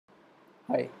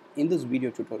Hi, in this video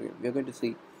tutorial, we are going to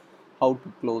see how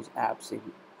to close apps in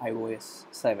iOS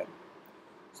 7.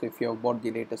 So if you have bought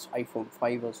the latest iPhone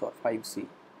 5s or 5C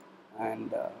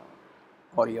and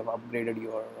or you have upgraded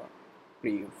your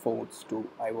phones to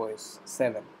iOS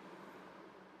 7,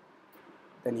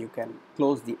 then you can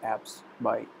close the apps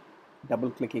by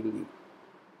double clicking the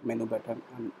menu button,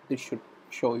 and this should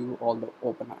show you all the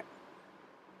open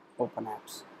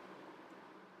apps.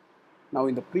 Now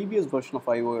in the previous version of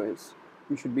iOS,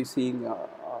 you should be seeing a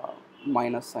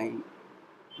minus sign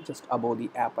just above the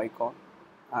app icon,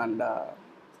 and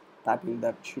tapping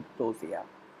that should close the app.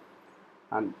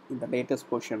 And in the latest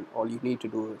version, all you need to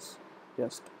do is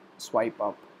just swipe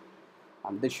up,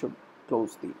 and this should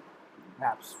close the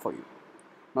apps for you.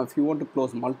 Now if you want to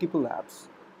close multiple apps,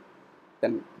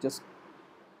 then just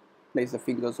place the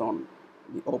fingers on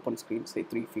the open screen, say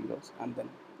 3 fingers, and then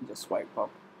just swipe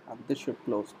up, and this should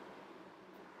close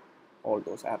all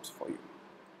those apps for you.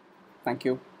 Thank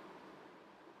you.